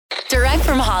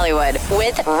from Hollywood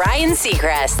with Ryan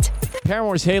Seacrest.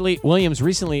 Paramore's Hayley Williams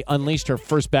recently unleashed her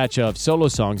first batch of solo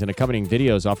songs and accompanying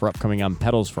videos off her upcoming album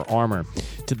Petals for Armor,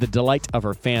 to the delight of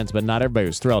her fans, but not everybody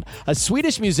was thrilled. A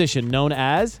Swedish musician known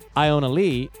as Iona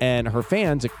Lee and her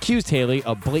fans accused Hayley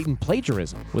of blatant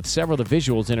plagiarism, with several of the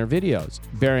visuals in her videos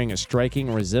bearing a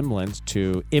striking resemblance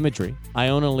to imagery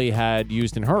Iona Lee had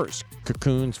used in hers: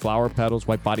 cocoons, flower petals,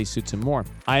 white bodysuits, and more.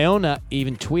 Iona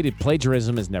even tweeted,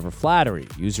 "Plagiarism is never flattery.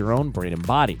 Use your own brain and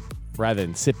body." Rather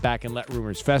than sit back and let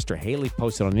rumors fester, Hayley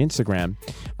posted on Instagram,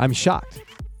 "I'm shocked.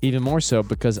 Even more so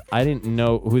because I didn't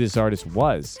know who this artist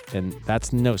was. And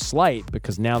that's no slight,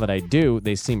 because now that I do,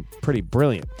 they seem pretty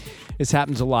brilliant." This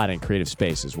happens a lot in creative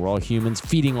spaces. We're all humans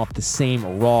feeding off the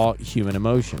same raw human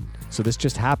emotion. So this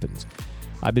just happens.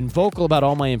 I've been vocal about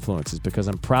all my influences because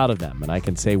I'm proud of them, and I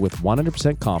can say with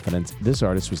 100% confidence this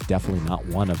artist was definitely not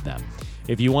one of them.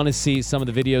 If you want to see some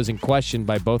of the videos in question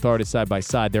by both artists side by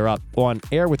side, they're up on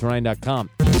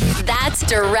airwithryan.com. That's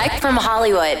direct from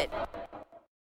Hollywood.